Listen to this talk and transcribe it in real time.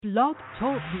Blog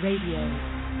Talk Radio.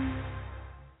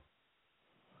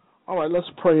 All right, let's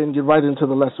pray and get right into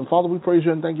the lesson. Father, we praise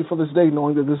you and thank you for this day,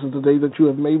 knowing that this is the day that you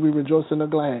have made. We rejoice and are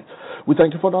glad. We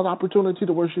thank you for another opportunity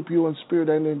to worship you in spirit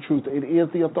and in truth. It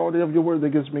is the authority of your word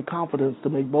that gives me confidence to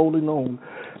make boldly known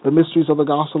the mysteries of the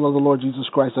gospel of the Lord Jesus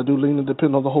Christ. I do lean and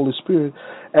depend on the Holy Spirit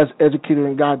as educator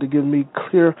and guide to give me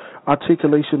clear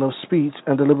articulation of speech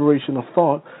and deliberation of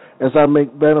thought as I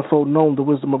make manifold known the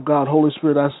wisdom of God. Holy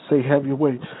Spirit, I say, have your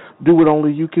way. Do what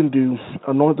only you can do.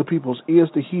 Anoint the people's ears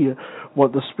to hear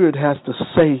what the Spirit has to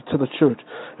say to the church.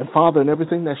 And Father, in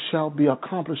everything that shall be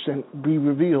accomplished and be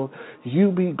revealed,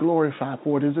 you be glorified.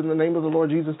 For it is in the name of the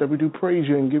Lord Jesus that we do praise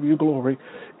you and give you glory.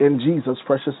 In Jesus'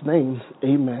 precious name,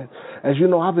 amen. As you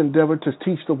know, I've endeavored to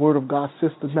teach the Word of God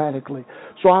systematically.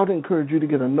 So I would encourage you to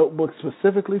get a notebook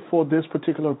specifically for this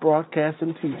particular broadcast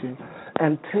and teaching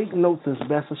and take notes as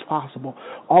best as possible.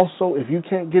 Also, if you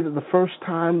can't get it the first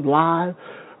time live,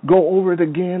 go over it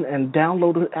again and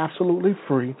download it absolutely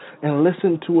free and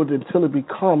listen to it until it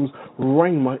becomes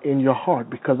rhema in your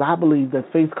heart, because I believe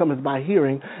that faith cometh by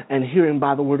hearing and hearing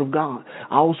by the word of God.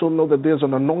 I also know that there's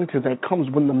an anointing that comes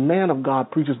when the man of God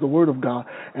preaches the word of God,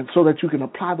 and so that you can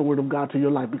apply the word of God to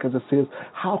your life, because it says,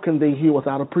 how can they hear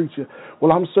without a preacher?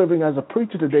 Well, I'm serving as a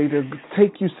preacher today to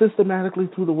take you systematically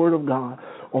through the word of God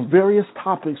on various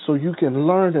topics so you can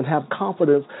learn and have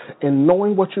confidence in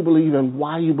knowing what you believe and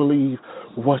why you believe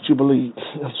what you believe.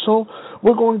 And so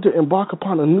we're going to embark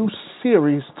upon a new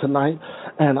series tonight,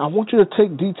 and I want you to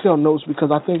take detailed notes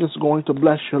because I think it's going to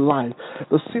bless your life.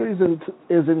 The series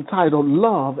is entitled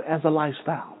Love as a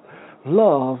Lifestyle.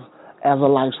 Love as a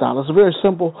lifestyle. It's a very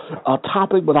simple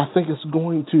topic, but I think it's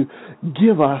going to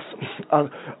give us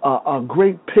a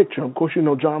great picture. Of course, you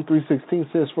know John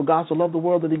 3:16 says, "For God so loved the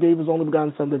world that he gave his only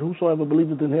begotten Son, that whosoever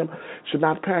believeth in him should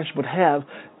not perish but have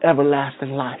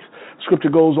everlasting life." Scripture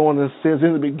goes on and says,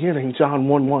 in the beginning, John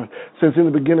 1:1 says, "In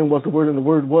the beginning was the Word, and the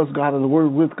Word was God, and the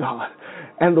Word with God.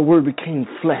 And the Word became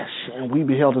flesh, and we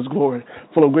beheld his glory,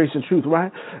 full of grace and truth,"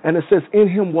 right? And it says, "In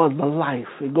him was the life."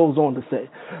 It goes on to say,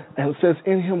 and it says,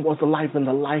 "In him was the life, and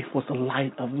the life was the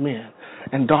light of men,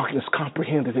 and darkness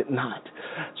comprehended it not."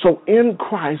 So in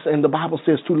Christ, and the Bible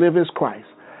says to live is Christ,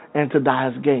 and to die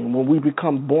is gain. When we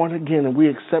become born again and we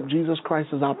accept Jesus Christ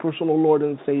as our personal Lord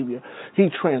and Savior, he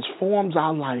transforms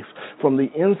our life from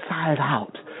the inside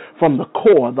out, from the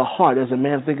core, the heart. As a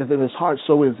man thinketh in his heart,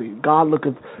 so is he.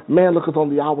 Man looketh on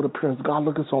the outward appearance, God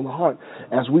looketh on the heart.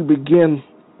 As we begin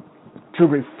to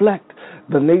reflect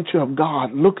the nature of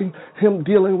God, him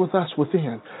dealing with us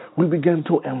within, we begin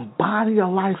to embody a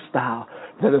lifestyle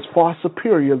that is far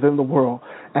superior than the world,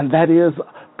 and that is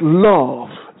love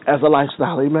as a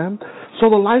lifestyle. Amen. So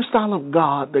the lifestyle of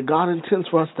God that God intends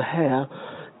for us to have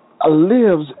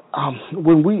lives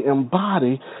when we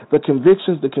embody the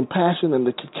convictions, the compassion, and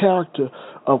the character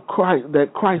of Christ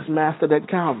that Christ mastered at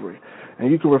Calvary. And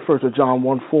you can refer to John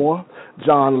 1:4,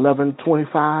 John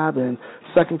 11:25, and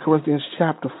 2 Corinthians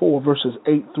chapter 4, verses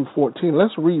 8 through 14.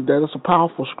 Let's read that. It's a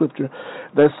powerful scripture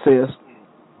that says,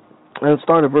 and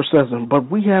start at verse 7, "But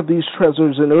we have these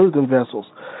treasures in earthen vessels,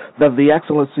 that the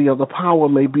excellency of the power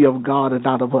may be of God and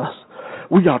not of us.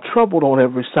 We are troubled on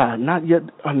every side, not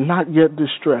yet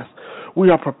distressed. We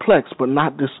are perplexed, but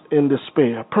not in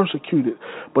despair, persecuted,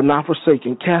 but not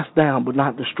forsaken, cast down, but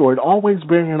not destroyed, always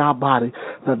bearing in our body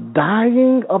the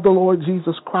dying of the Lord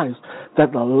Jesus Christ,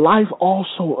 that the life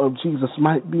also of Jesus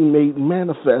might be made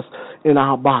manifest in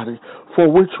our body, for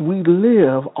which we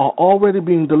live, are already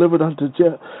being delivered unto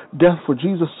death for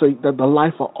Jesus' sake, that the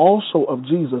life also of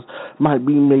Jesus might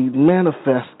be made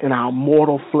manifest in our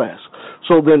mortal flesh.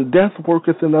 So then death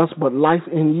worketh in us, but life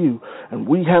in you. And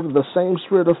we have the same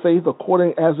spirit of faith,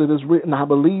 according as it is written, I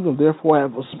believe, and therefore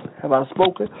have I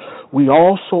spoken. We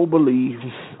also believe,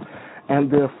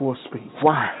 and therefore speak."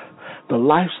 Why? The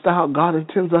lifestyle God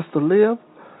intends us to live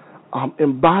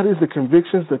embodies the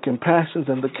convictions, the compassions,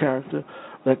 and the character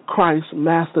that Christ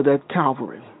mastered at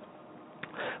Calvary.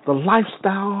 The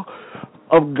lifestyle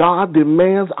of God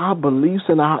demands our beliefs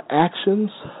and our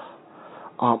actions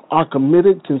are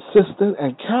committed, consistent,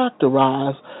 and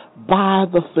characterized by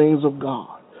the things of God.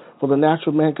 For the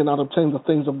natural man cannot obtain the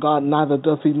things of God, neither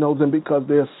doth he know them, because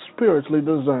they are spiritually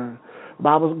discerned. The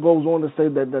Bible goes on to say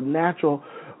that the natural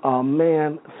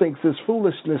man thinks it's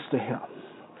foolishness to him.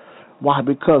 Why?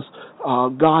 Because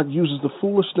God uses the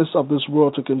foolishness of this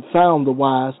world to confound the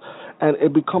wise, and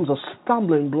it becomes a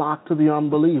stumbling block to the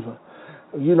unbeliever.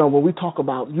 You know, when we talk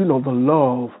about, the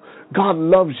love, God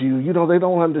loves you, they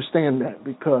don't understand that,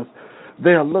 because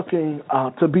they are looking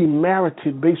to be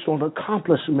merited based on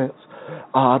accomplishments,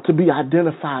 to be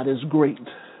identified as great.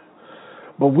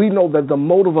 But we know that the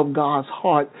motive of God's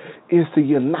heart is to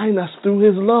unite us through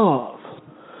his love.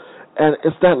 And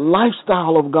it's that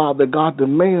lifestyle of God that God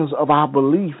demands of our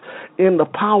belief in the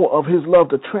power of his love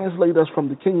to translate us from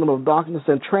the kingdom of darkness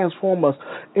and transform us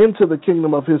into the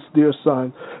kingdom of his dear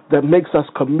Son that makes us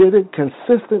committed,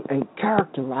 consistent, and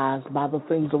characterized by the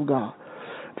things of God.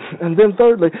 And then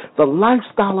thirdly, the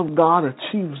lifestyle of God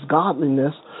achieves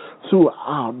godliness through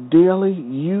our daily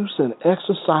use and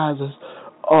exercises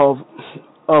of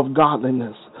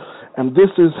godliness. And this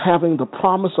is having the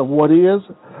promise of what is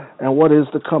and what is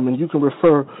to come. And you can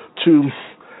refer to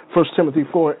 1 Timothy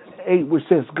 4:8, which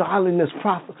says, godliness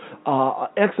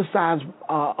exercise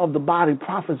of the body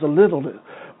profits a little,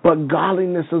 but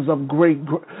godliness is of great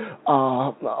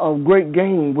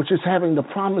gain, which is having the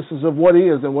promises of what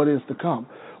is and what is to come.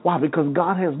 Why? Because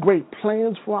God has great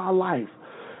plans for our life.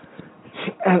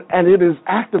 And it is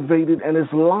activated and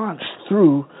is launched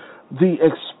through the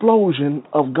explosion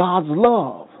of God's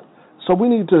love. So we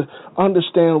need to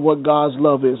understand what God's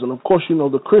love is. And of course, you know,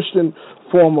 the Christian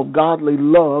form of godly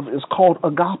love is called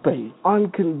agape,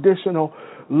 unconditional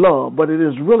love. But it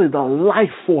is really the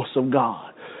life force of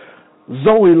God,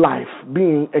 Zoe life,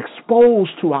 being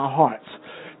exposed to our hearts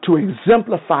to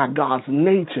exemplify God's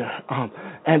nature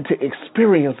and to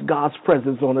experience God's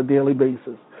presence on a daily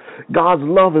basis. God's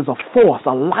love is a force,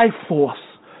 a life force,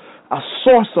 a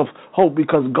source of hope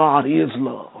because God is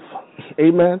love.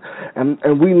 Amen.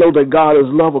 And we know that God is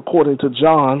love according to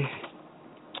John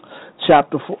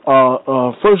chapter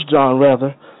 1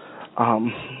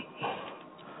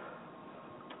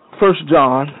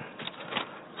 John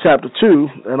chapter 2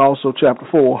 and also chapter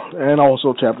 4 and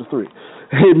also chapter 3.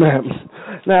 Amen.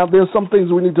 Now, there's some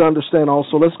things we need to understand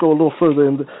also. Let's go a little further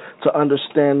into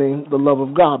understanding the love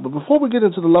of God. But before we get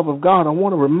into the love of God, I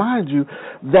want to remind you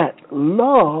that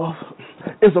love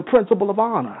is a principle of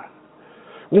honor.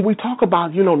 When we talk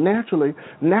about,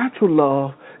 natural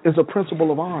love is a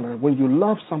principle of honor. When you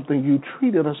love something, you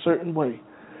treat it a certain way.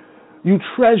 You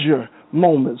treasure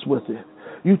moments with it.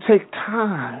 You take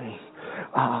time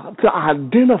to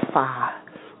identify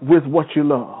with what you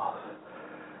love.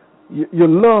 You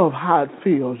love how it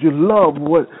feels. You love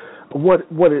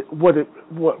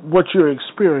what you're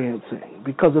experiencing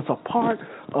because it's a part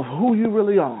of who you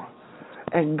really are.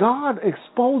 And God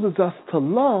exposes us to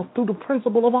love through the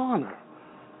principle of honor.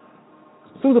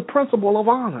 Through the principle of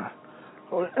honor.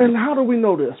 And how do we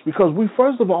know this? Because we,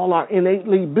 first of all, are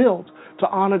innately built to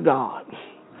honor God.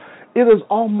 It is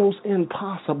almost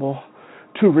impossible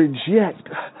to reject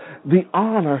the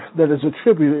honor that is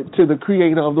attributed to the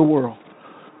creator of the world.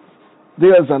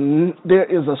 There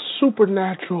is a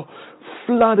supernatural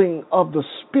flooding of the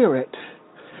Spirit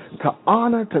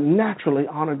to naturally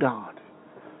honor God.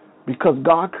 Because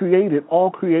God created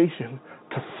all creation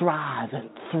to thrive and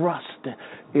thrust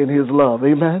in his love.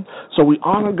 Amen? So we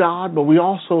honor God, but we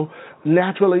also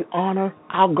naturally honor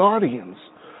our guardians,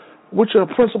 which are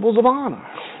principles of honor.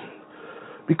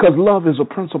 Because love is a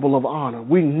principle of honor.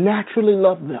 We naturally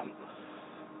love them.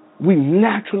 We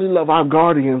naturally love our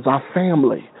guardians, our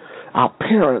family, our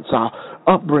parents, our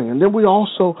upbringing. Then we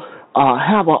also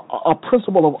have a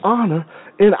principle of honor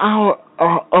in our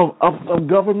of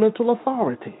governmental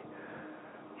authority.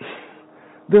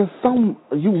 There's some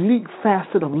unique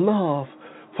facet of love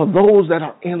for those that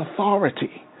are in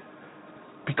authority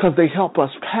because they help us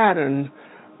pattern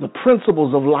the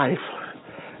principles of life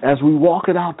as we walk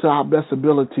it out to our best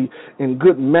ability in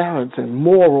good merits and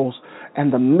morals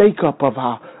and the makeup of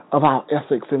our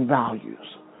ethics and values.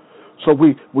 So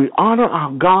we honor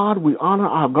our God, we honor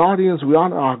our guardians, we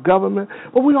honor our government,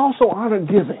 but we also honor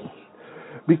giving.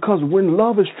 Because when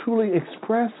love is truly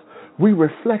expressed, we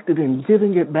reflect it in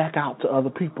giving it back out to other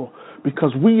people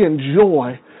because we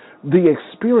enjoy the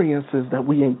experiences that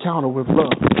we encounter with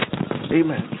love.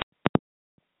 Amen.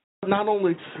 Not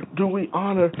only do we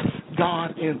honor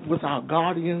God with our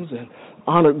guardians and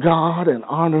honor God and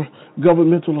honor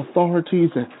governmental authorities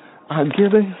and our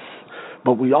giving,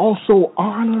 but we also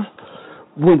honor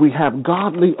when we have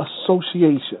godly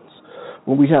associations.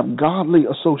 When we have godly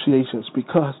associations,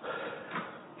 because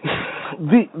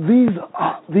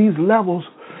these levels,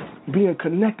 being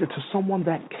connected to someone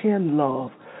that can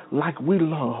love like we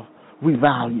love, we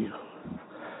value.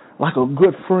 Like a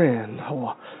good friend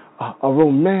or a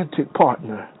romantic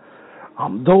partner.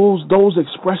 Those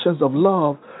expressions of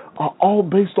love are all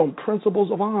based on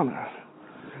principles of honor.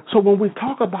 So when we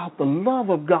talk about the love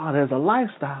of God as a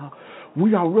lifestyle,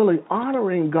 we are really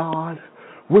honoring God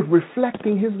with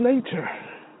reflecting his nature.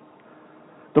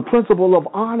 The principle of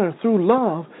honor through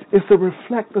love is to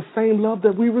reflect the same love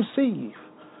that we receive.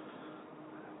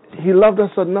 He loved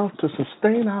us enough to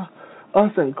sustain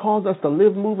us and cause us to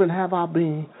live, move, and have our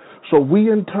being, so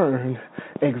we in turn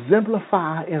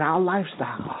exemplify in our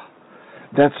lifestyle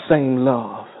that same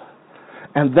love.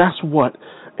 And that's what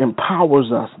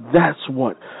empowers us. That's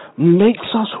what makes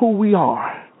us who we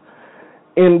are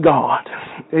in God.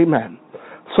 Amen.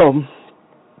 So,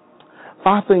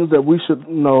 5 things that we should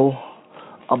know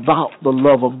about the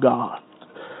love of God.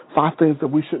 5 things that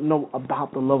we should know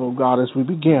about the love of God as we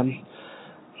begin.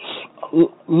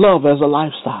 Love as a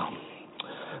lifestyle.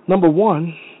 Number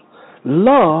 1,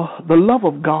 the love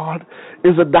of God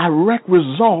is a direct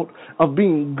result of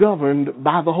being governed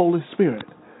by the Holy Spirit.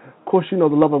 Of course, you know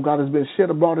the love of God has been shed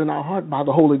abroad in our heart by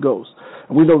the Holy Ghost.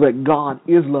 And we know that God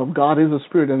is love. God is a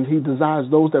spirit, and he desires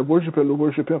those that worship him to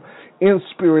worship him in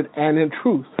spirit and in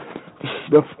truth.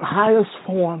 The highest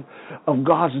form of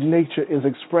God's nature is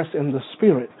expressed in the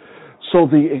spirit. So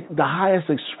the highest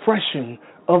expression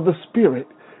of the spirit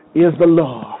is the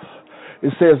love.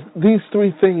 It says these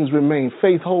 3 things remain: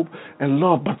 faith, hope, and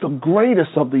love. But the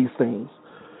greatest of these things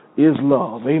is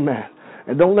love. Amen.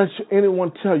 And don't let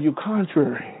anyone tell you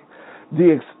contrary.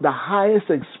 The highest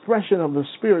expression of the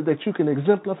Spirit that you can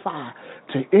exemplify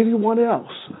to anyone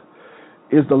else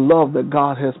is the love that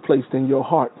God has placed in your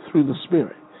heart through the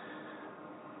Spirit.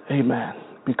 Amen.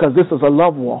 Because this is a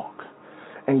love walk,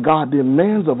 and God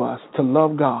demands of us to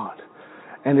love God.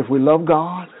 And if we love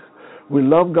God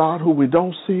who we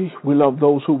don't see, we love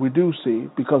those who we do see,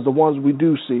 because the ones we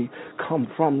do see come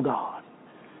from God.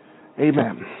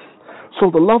 Amen. So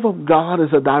the love of God is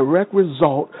a direct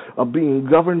result of being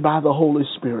governed by the Holy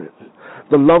Spirit.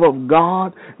 The love of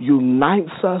God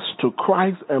unites us to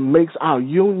Christ and makes our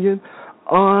union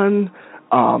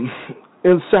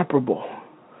inseparable.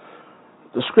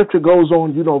 The scripture goes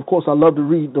on, of course, I love to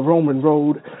read the Roman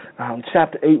Road,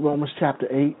 chapter 8, Romans chapter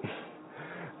 8.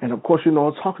 And of course,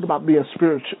 it's talking about being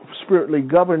spiritually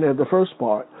governed in the first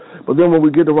part. But then when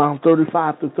we get around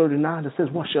 35 to 39, it says,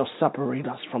 what shall separate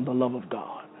us from the love of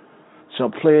God? Shall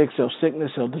plague, shall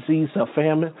sickness, shall disease, shall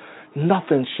famine?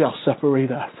 Nothing shall separate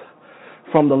us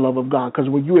from the love of God. Because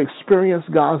when you experience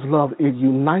God's love, it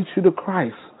unites you to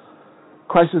Christ.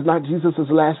 Christ is not Jesus'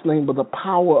 last name, but the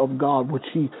power of God which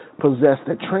he possessed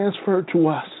that transferred to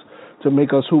us to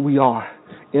make us who we are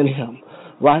in him.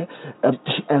 Right?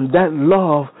 And that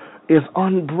love is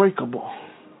unbreakable.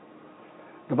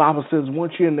 The Bible says,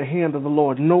 once you're in the hand of the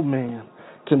Lord, no man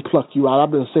can pluck you out.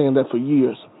 I've been saying that for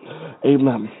years.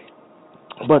 Amen.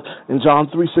 But in John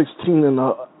 3:16 and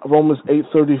Romans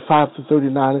 8:35 to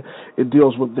 39, it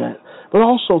deals with that. But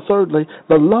also, thirdly,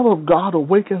 the love of God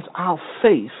awakens our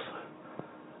faith.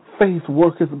 Faith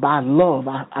worketh by love.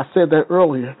 I said that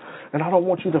earlier, and I don't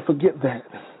want you to forget that.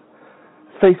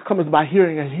 Faith cometh by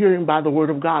hearing, and hearing by the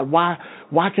word of God. Why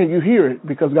can you hear it?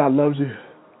 Because God loves you.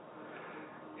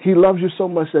 He loves you so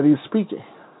much that he's speaking.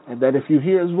 And that if you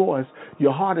hear his voice,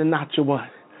 your heart and not your what?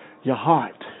 Your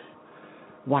heart.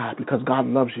 Why? Because God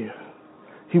loves you.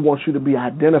 He wants you to be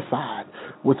identified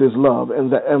with his love.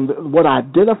 And what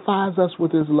identifies us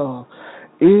with his love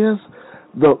is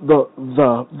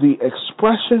the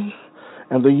expression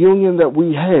and the union that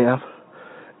we have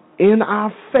in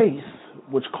our faith,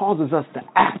 which causes us to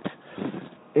act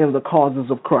in the causes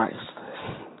of Christ.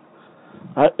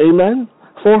 Amen?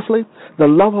 Fourthly, the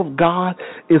love of God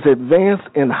is advanced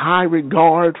in high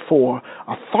regard for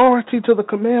authority to the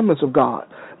commandments of God.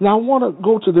 Now, I want to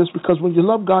go to this because when you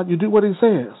love God, you do what he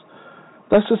says.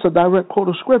 That's just a direct quote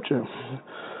of Scripture.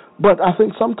 But I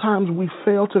think sometimes we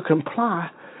fail to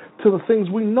comply to the things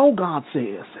we know God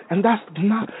says. And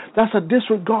that's a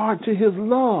disregard to his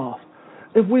love.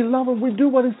 If we love him, we do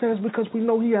what he says because we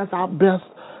know he has our best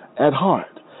at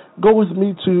heart. Go with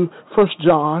me to 1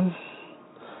 John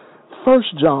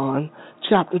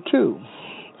chapter 2.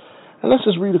 And let's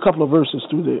just read a couple of verses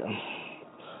through there.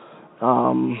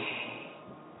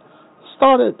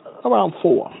 Start at around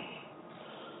 4.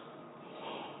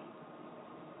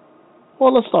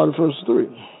 Well, let's start at verse 3.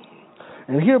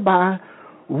 And hereby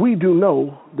we do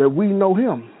know that we know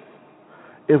him,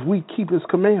 if we keep his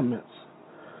commandments.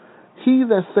 He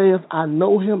that saith, I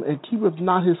know him, and keepeth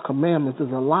not his commandments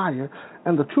is a liar,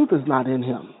 and the truth is not in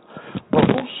him. But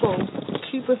whoso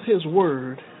keepeth his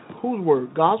word, whose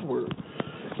word? God's word,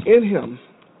 in him,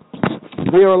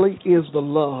 verily is the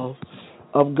love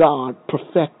of God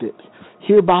perfected.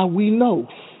 Hereby we know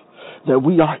that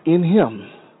we are in him.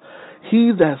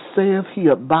 He that saith he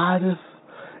abideth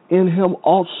in him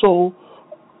also,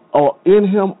 or in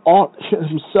him ought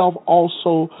himself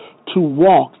also to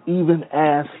walk even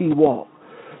as he walked.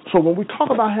 So when we talk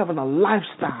about having a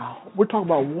lifestyle, we're talking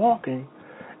about walking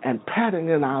and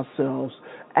patterning ourselves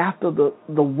after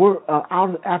the word,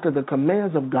 after the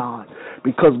commands of God,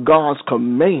 because God's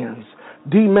commands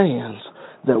demands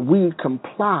that we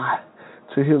comply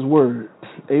to his word.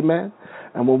 Amen.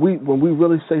 And when we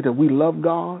really say that we love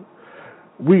God,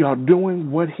 we are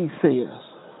doing what he says,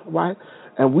 right?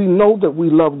 And we know that we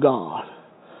love God.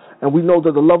 And we know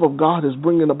that the love of God is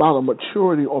bringing about a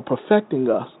maturity or perfecting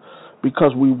us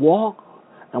because we walk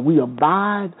and we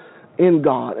abide in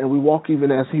God and we walk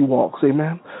even as he walks.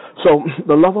 Amen. So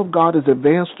the love of God is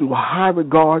advanced through a high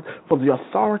regard for the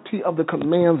authority of the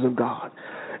commands of God.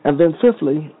 And then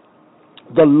fifthly,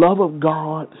 the love of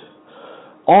God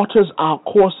alters our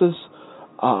courses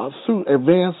through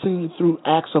advancing through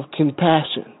acts of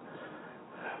compassion.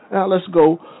 Now let's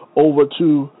go over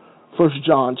to 1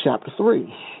 John chapter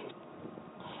 3.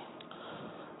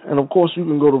 And of course you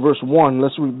can go to verse 1.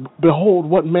 Let's read. Behold,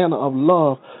 what manner of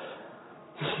love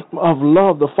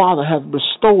the Father hath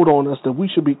bestowed on us, that we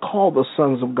should be called the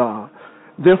sons of God.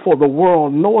 Therefore the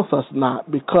world knoweth us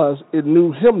not, because it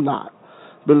knew him not.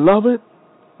 Beloved,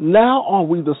 now are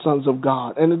we the sons of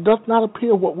God, and it doth not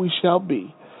appear what we shall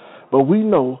be. But we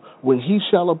know when he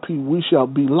shall appear, we shall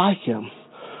be like him,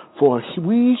 for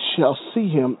we shall see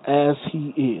him as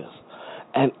he is.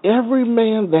 And every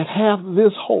man that hath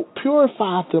this hope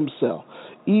purifieth himself,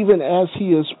 even as he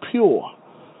is pure.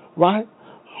 Right?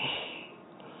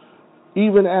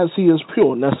 Even as he is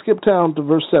pure. Now skip down to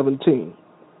verse 17.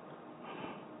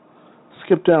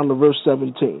 Skip down to verse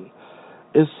 17.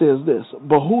 It says this,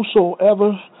 but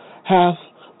whosoever hath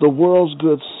the world's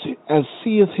goods and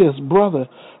seeth his brother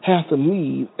hath a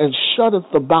need, and shutteth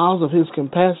the bowels of his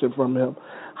compassion from him,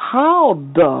 how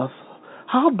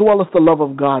dwelleth the love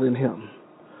of God in him?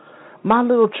 My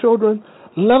little children,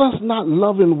 let us not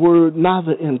love in word,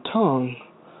 neither in tongue,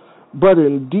 but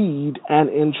in deed and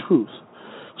in truth.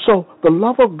 So the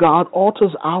love of God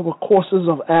alters our courses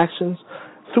of actions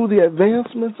through the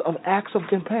advancements of acts of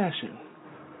compassion,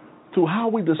 through how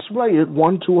we display it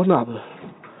one to another.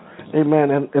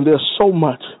 Amen. And there's so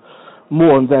much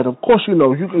more than that. Of course, you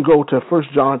know, you can go to 1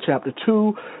 John chapter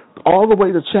 2 all the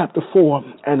way to chapter 4,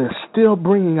 and it's still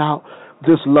bringing out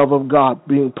this love of God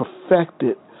being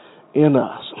perfected in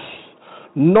us.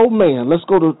 No man, let's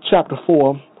go to chapter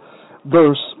 4,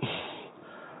 verse,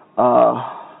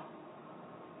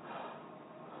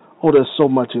 there's so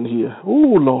much in here.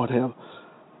 Ooh, Lord have.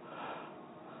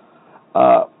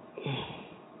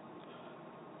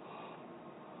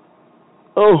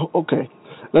 Okay.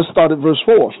 Let's start at verse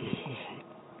 4.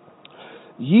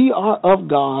 Ye are of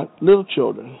God, little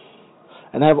children,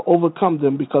 and have overcome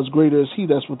them, because greater is he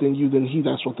that's within you than he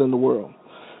that's within the world.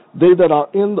 They that are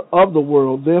of the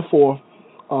world, therefore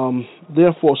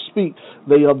speak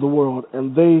they of the world,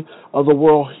 and they of the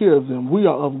world hear them. We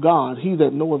are of God. He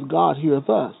that knoweth God heareth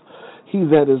us. He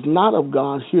that is not of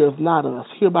God heareth not us.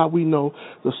 Hereby we know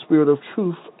the spirit of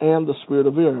truth and the spirit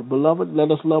of error. Beloved,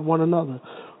 let us love one another.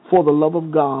 For the love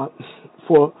of God,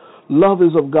 for love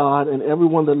is of God, and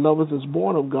everyone that loveth is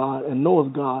born of God and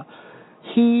knoweth God.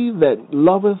 He that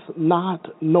loveth not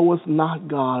knoweth not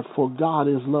God, for God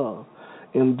is love.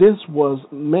 And this was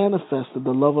manifested,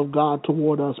 the love of God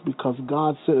toward us, because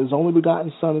God sent his only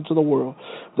begotten Son into the world,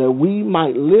 that we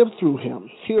might live through him.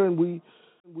 Herein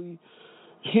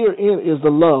is the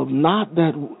love, not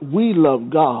that we love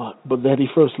God, but that he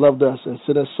first loved us and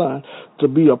sent his Son to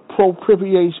be a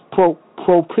propitiation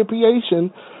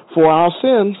for our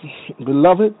sins.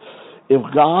 Beloved, if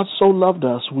God so loved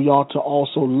us, we ought to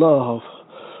also love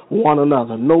one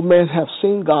another. No man hath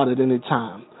seen God at any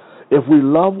time. If we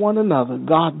love one another,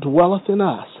 God dwelleth in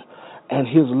us, and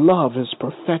his love is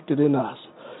perfected in us.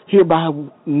 Hereby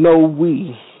know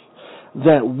we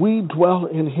that we dwell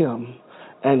in him,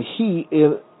 and he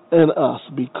in us,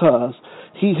 because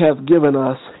he hath given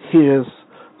us his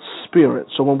Spirit.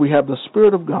 So when we have the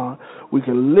Spirit of God, we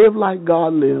can live like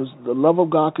God lives. The love of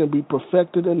God can be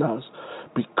perfected in us,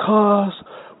 because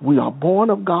we are born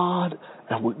of God,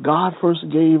 and what God first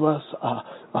gave us,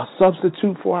 a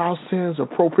substitute for our sins, a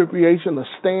propitiation, a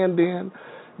stand-in,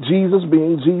 Jesus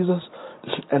being Jesus.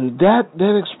 And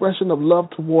that expression of love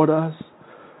toward us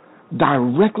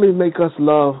directly make us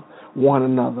love one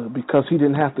another, because he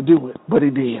didn't have to do it, but he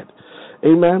did.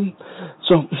 Amen.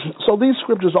 So these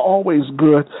scriptures are always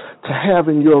good to have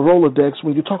in your Rolodex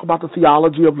when you talk about the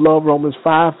theology of love. Romans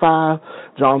 5:5,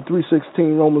 John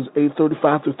 3:16, Romans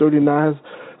 8:35 through 39,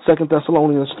 2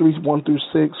 Thessalonians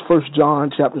 3:1-6, 1 John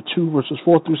chapter 2 verses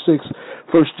 4-6,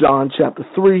 1 John chapter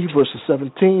 3 verses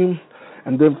 17,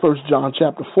 and then 1 John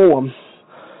chapter 4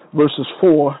 verses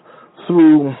 4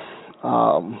 through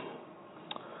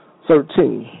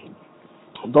 13.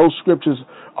 Those scriptures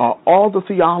are all the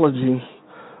theology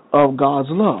of God's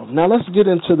love. Now let's get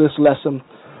into this lesson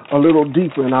a little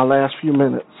deeper in our last few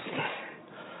minutes.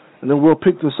 And then we'll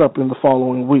pick this up in the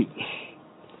following week.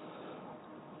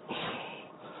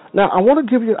 Now, I want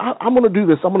to give you, I'm going to do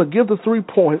this. I'm going to give the 3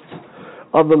 points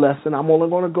of the lesson. I'm only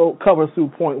going to cover through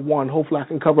point 1. Hopefully I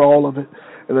can cover all of it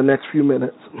in the next few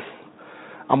minutes.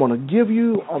 I'm going to give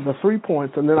you the 3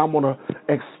 points, and then I'm going to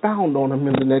expound on them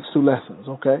in the next 2 lessons,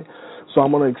 okay? So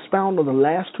I'm going to expound on the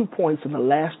last 2 points in the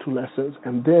last 2 lessons,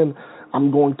 and then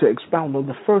I'm going to expound on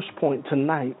the first point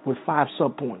tonight with 5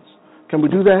 subpoints. Can we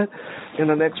do that in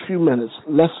the next few minutes?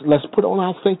 Let's put on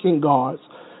our thinking guards.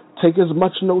 Take as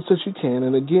much notes as you can,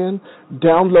 and again,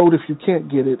 download if you can't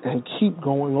get it, and keep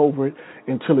going over it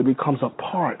until it becomes a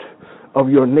part of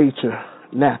your nature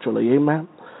naturally. Amen?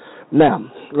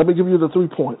 Now, let me give you the 3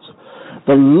 points.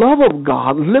 The love of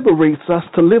God liberates us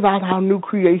to live out our new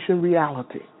creation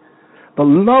reality. The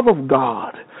love of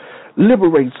God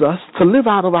liberates us to live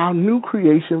out of our new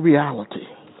creation reality.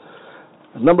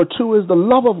 Number 2 is the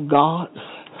love of God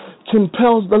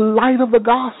compels the light of the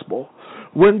gospel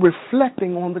when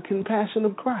reflecting on the compassion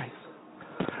of Christ.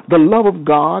 The love of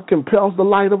God compels the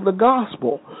light of the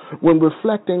gospel when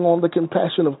reflecting on the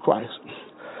compassion of Christ.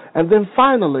 And then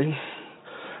finally,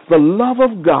 the love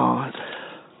of God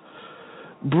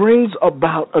brings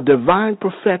about a divine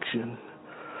perfection,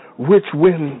 which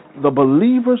when the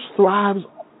believer thrives,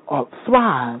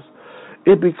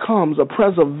 it becomes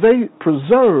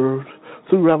preserved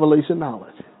through revelation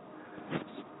knowledge.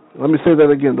 Let me say that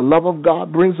again. The love of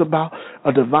God brings about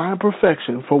a divine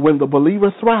perfection, for when the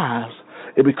believer thrives,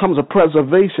 it becomes a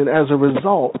preservation as a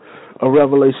result of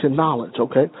revelation knowledge,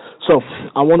 okay? So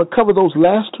I want to cover those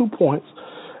last 2 points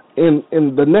in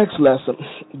the next lesson.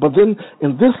 But then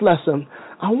in this lesson,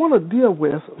 I want to deal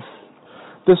with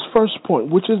this first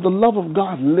point, which is the love of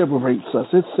God liberates us.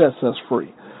 It sets us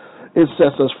free. It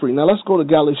sets us free. Now let's go to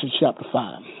Galatians chapter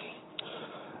 5.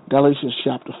 Galatians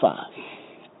chapter 5.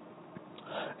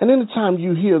 And anytime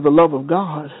you hear the love of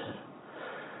God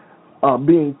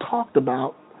being talked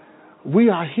about, we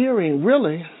are hearing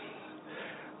really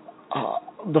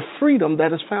the freedom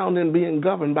that is found in being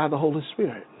governed by the Holy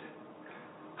Spirit.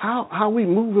 How we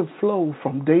move and flow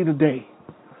from day to day.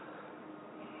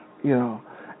 You know,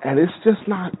 and it's just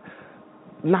not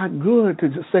good to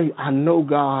just say, I know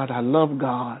God, I love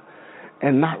God,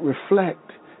 and not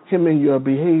reflect Him in your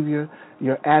behavior,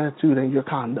 your attitude, and your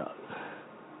conduct.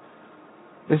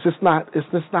 It's just not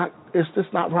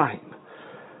right.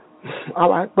 All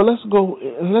right, but let's go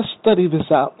and let's study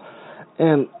this out.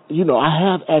 And you know, I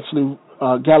have actually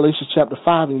Galatians chapter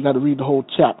 5, and you got to read the whole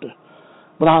chapter.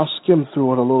 But I'll skim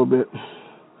through it a little bit,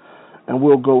 and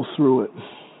we'll go through it.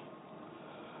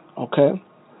 Okay.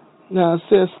 Now it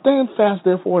says, "Stand fast,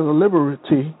 therefore, in the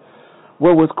liberty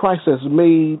wherewith Christ has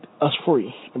made us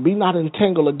free, and be not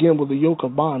entangled again with the yoke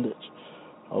of bondage."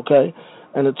 Okay.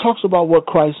 And it talks about what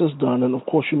Christ has done. And, of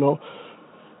course, you know,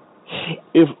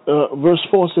 if verse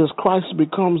 4 says, "Christ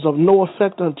becomes of no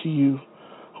effect unto you,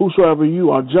 whosoever you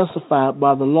are justified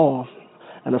by the law,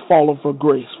 and have fallen for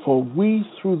grace. For we,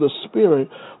 through the Spirit,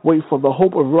 wait for the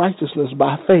hope of righteousness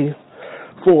by faith.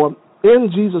 For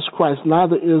in Jesus Christ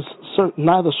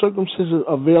neither circumcision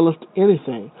availeth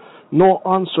anything, nor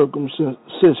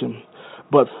uncircumcision,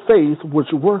 but faith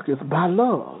which worketh by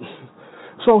love."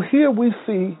 So here we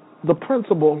see the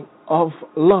principle of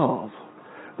love.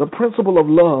 The principle of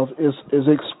love is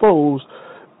exposed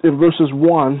in verses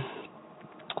 1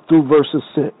 through verses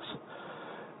 6.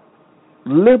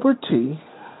 Liberty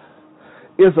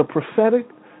is a prophetic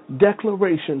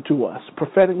declaration to us.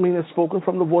 Prophetic meaning spoken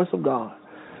from the voice of God,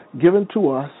 given to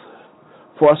us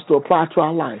for us to apply to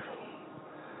our life.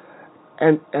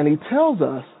 And He tells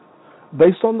us,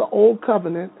 based on the old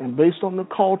covenant and based on the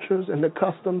cultures and the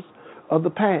customs of the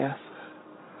past,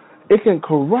 it can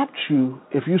corrupt you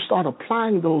if you start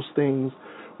applying those things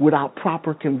without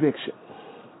proper conviction.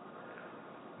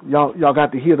 Y'all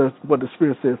got to hear what the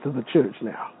Spirit says to the church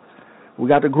now. We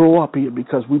got to grow up here,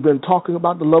 because we've been talking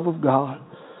about the love of God,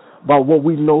 about what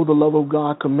we know the love of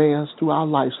God commands to our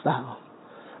lifestyle.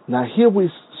 Now here we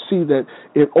see that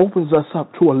it opens us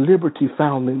up to a liberty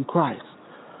found in Christ.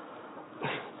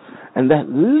 And that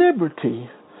liberty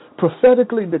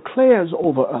prophetically declares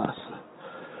over us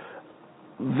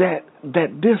that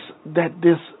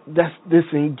this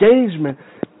engagement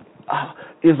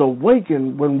is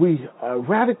awakened when we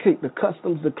eradicate the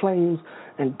customs, the claims,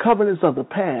 and covenants of the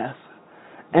past,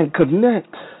 and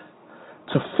connect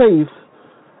to faith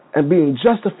and being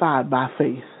justified by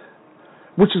faith,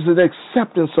 which is an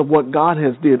acceptance of what God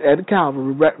has did at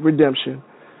Calvary, redemption,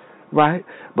 right?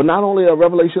 But not only a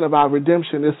revelation of our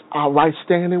redemption, it's our right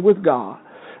standing with God.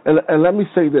 And let me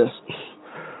say this.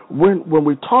 When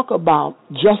we talk about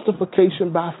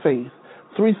justification by faith,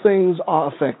 3 things are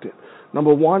affected.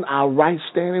 Number one, our right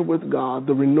standing with God.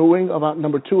 The renewing of our,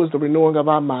 number two is the renewing of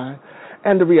our mind,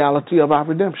 and the reality of our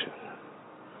redemption.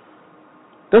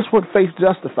 That's what faith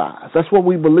justifies. That's what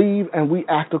we believe, and we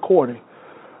act according.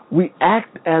 We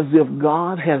act as if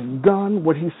God has done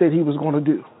what he said he was going to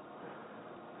do,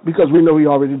 because we know he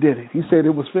already did it. He said it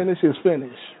was finished, it's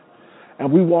finished.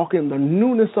 And we walk in the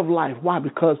newness of life. Why?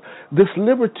 Because this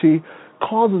liberty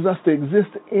causes us to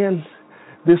exist in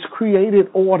this created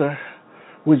order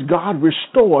which God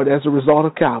restored as a result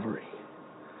of Calvary.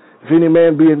 If any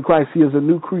man be in Christ, he is a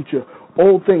new creature.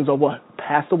 Old things are what?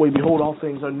 Passed away. Behold, all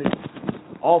things are new.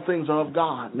 All things are of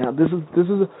God. Now, this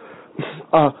is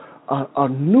a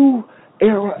new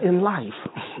era in life.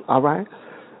 All right?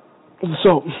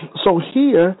 So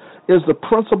here is the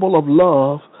principle of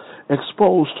love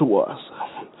exposed to us.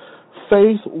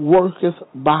 Faith worketh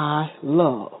by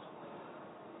love.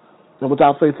 And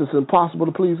without faith, it's impossible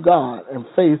to please God. And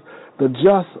faith, the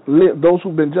just live, those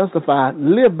who've been justified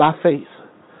live by faith.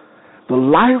 The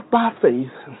life by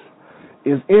faith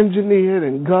is engineered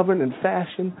and governed and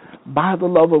fashioned by the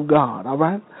love of God. All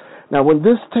right? Now, when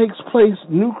this takes place,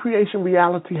 new creation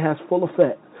reality has full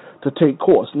effect to take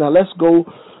course. Now, let's go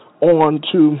on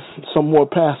to some more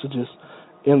passages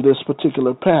in this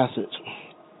particular passage.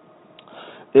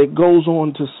 It goes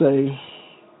on to say,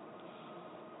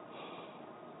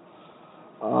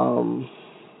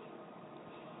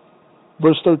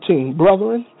 verse 13,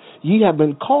 brethren, ye have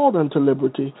been called unto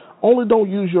liberty. Only don't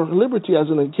use your liberty as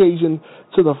an occasion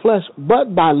to the flesh,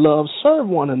 but by love serve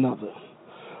one another.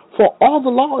 For all the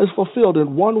law is fulfilled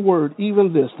in one word,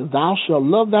 even this, that thou shalt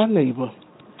love thy neighbor,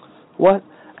 what?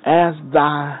 As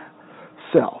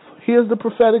thyself. Here's the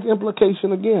prophetic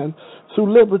implication again.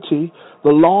 Through liberty, the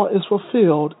law is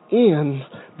fulfilled in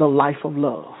the life of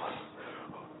love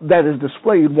that is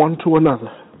displayed one to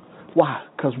another. Why?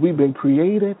 Because we've been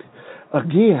created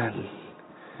again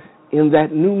in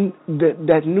that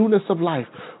newness of life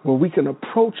where we can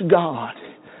approach God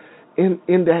in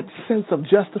that sense of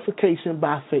justification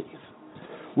by faith,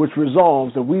 which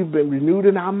resolves that we've been renewed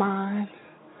in our mind.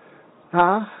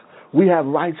 We have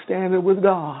right standing with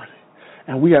God,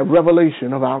 and we have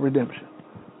revelation of our redemption.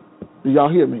 Do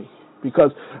y'all hear me?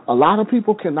 Because a lot of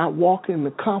people cannot walk in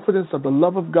the confidence of the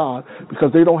love of God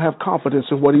because they don't have confidence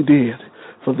in what he did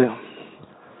for them.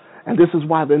 And this is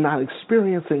why they're not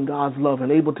experiencing God's love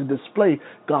and able to display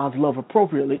God's love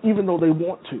appropriately, even though they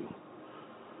want to.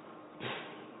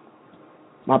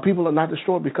 My people are not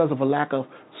destroyed because of a lack of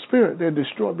spirit. They're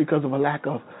destroyed because of a lack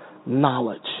of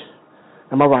knowledge.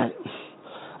 Am I right?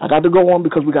 I got to go on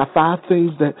because we got 5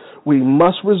 things that we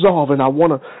must resolve, and I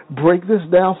want to break this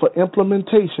down for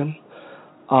implementation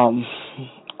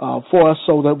for us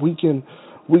so that we can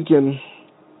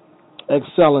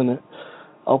excel in it.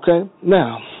 Okay?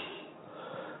 Now,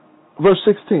 verse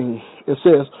 16, it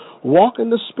says, walk in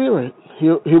the Spirit.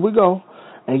 Here we go.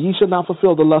 And ye shall not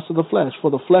fulfill the lust of the flesh,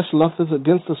 for the flesh lusteth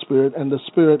against the Spirit, and the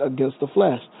Spirit against the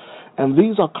flesh. And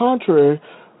these are contrary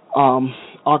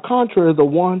the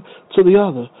one to the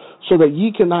other, so that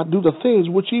ye cannot do the things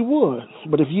which ye would.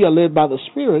 But if ye are led by the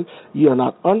Spirit, ye are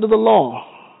not under the law.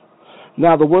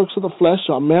 Now the works of the flesh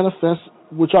are manifest,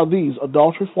 which are these: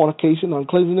 adultery, fornication,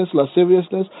 uncleanness,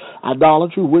 lasciviousness,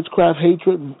 idolatry, witchcraft,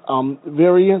 hatred,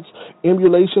 variance,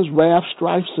 emulations, wrath,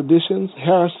 strife, seditions,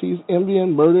 heresies,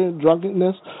 envying, murder,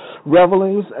 drunkenness,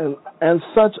 revelings, and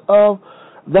such of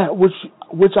that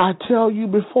which I tell you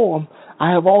before.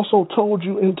 I have also told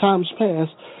you in times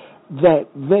past, that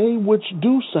they which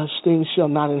do such things shall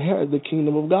not inherit the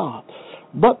kingdom of God.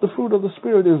 But the fruit of the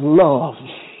Spirit is love,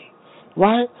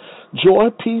 right? Joy,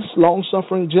 peace,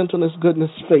 long-suffering, gentleness,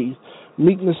 goodness, faith,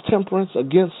 meekness, temperance.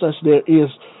 Against such there is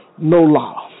no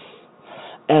law.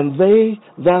 And they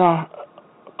that are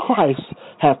Christ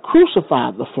have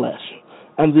crucified the flesh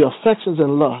and the affections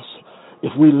and lusts.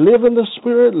 If we live in the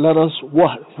Spirit, let us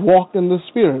what? Walk in the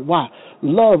Spirit. Why?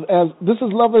 This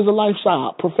is love as a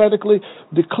lifestyle, prophetically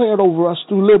declared over us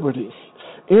through liberty.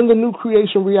 In the new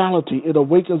creation reality, it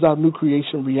awakens our new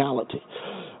creation reality.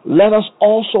 Let us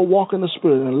also walk in the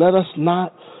Spirit, and let us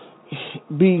not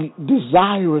be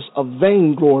desirous of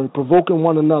vainglory, provoking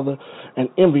one another and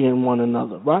envying one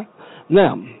another, right?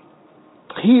 Now,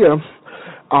 here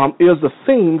is the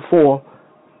theme for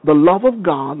the love of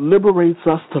God liberates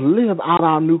us to live out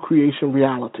our new creation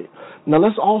reality. Now,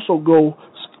 let's also go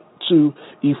to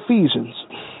Ephesians.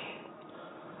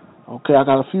 Okay, I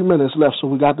got a few minutes left, so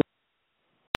we got